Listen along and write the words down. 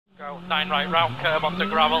out, 9 right round curve onto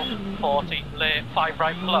gravel, 40, late, 5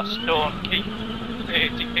 right plus, don't keep,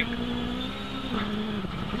 80 kick.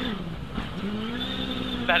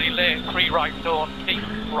 Very late, 3 right, don't keep,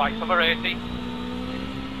 right over 80.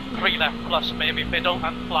 3 left plus, maybe middle,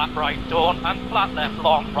 and flat right, don't, and flat left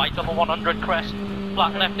long, right over 100 crest.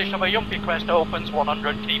 Flat leftish of a yumpy crest opens,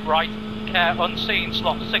 100, keep right, care unseen,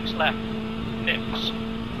 slot 6 left, nips.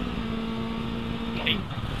 Keep.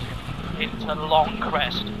 Into long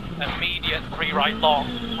crest, immediate 3 right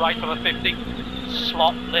long, right over 50,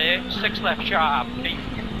 slot late, 6 left sharp, keep.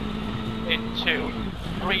 Into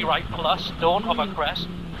 3 right plus, don't over crest,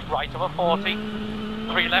 right over 40,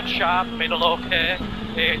 3 left sharp, middle okay,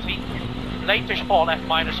 80, latish 4 left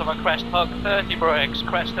minus over crest, hug, 30 brakes,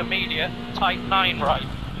 crest immediate, tight 9 right,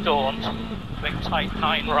 don't, big tight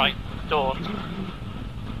 9 right, don't,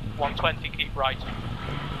 120 keep right,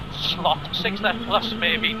 slot 6 left plus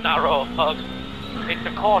maybe, narrow, hug,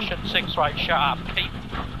 into caution 6 right sharp, keep,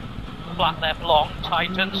 flat left long,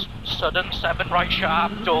 tightens, sudden 7 right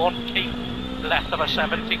sharp, don't, keep, left of a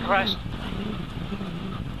 70 crest,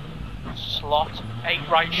 slot 8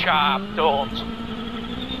 right sharp, don't,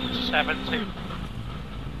 70,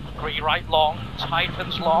 3 right long,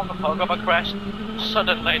 tightens long, hug of a crest,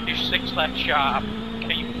 sudden latish 6 left sharp,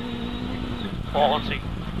 keep, 40,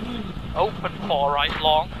 open 4 right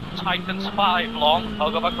long, tightens 5 long,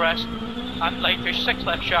 hug of a crest, and latish 6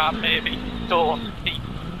 left sharp maybe, don't, keep,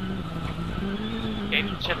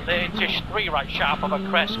 into latish 3 right sharp of a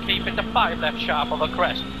crest, keep into 5 left sharp of a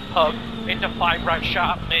crest, hug, into 5 right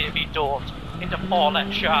sharp maybe, don't, into 4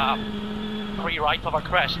 left sharp, 3 right of a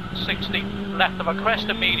crest, 60, left of a crest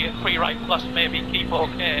immediate, 3 right plus maybe, keep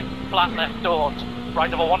okay, flat left don't,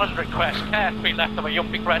 right of a 100 crest, care 3 left of a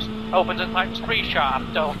yumpy crest, opens and tightens 3 sharp,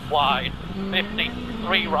 don't, wide, 50,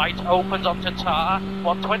 3 right, opens onto tar,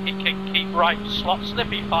 120 kick, keep right, slot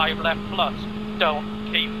slippy 5 left plus,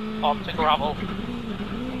 don't, keep, onto gravel,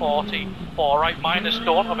 40, 4 right minus,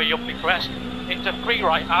 don't of a yumpy crest, into 3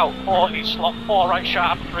 right out, 40, slot 4 right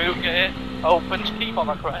sharp through gate, opens, keep on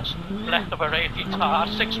a crest, left of a 80 tar,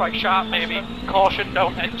 6 right sharp maybe, caution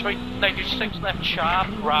don't entry, ladies 6 left sharp,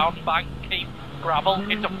 round bank, keep, gravel,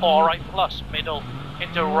 into 4 right plus, middle,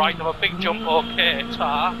 into right of a big jump okay,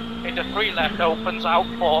 tar, into 3 left opens out,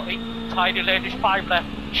 40, tidy ladies 5 left,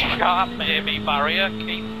 sharp maybe, barrier,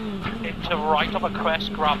 keep, into right of a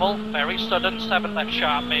crest, gravel, very sudden, 7 left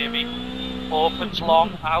sharp maybe, opens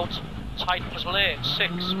long, out, tightens late,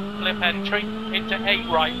 6, flip entry, into 8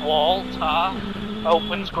 right wall, tar,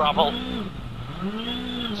 opens gravel,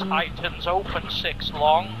 tightens open 6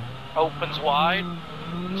 long, opens wide,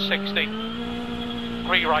 60,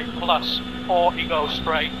 3 right plus, 40 go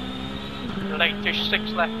straight, latish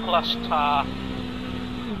 6 left plus, tar,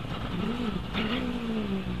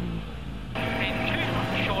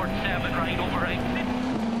 into short 7 right over exit.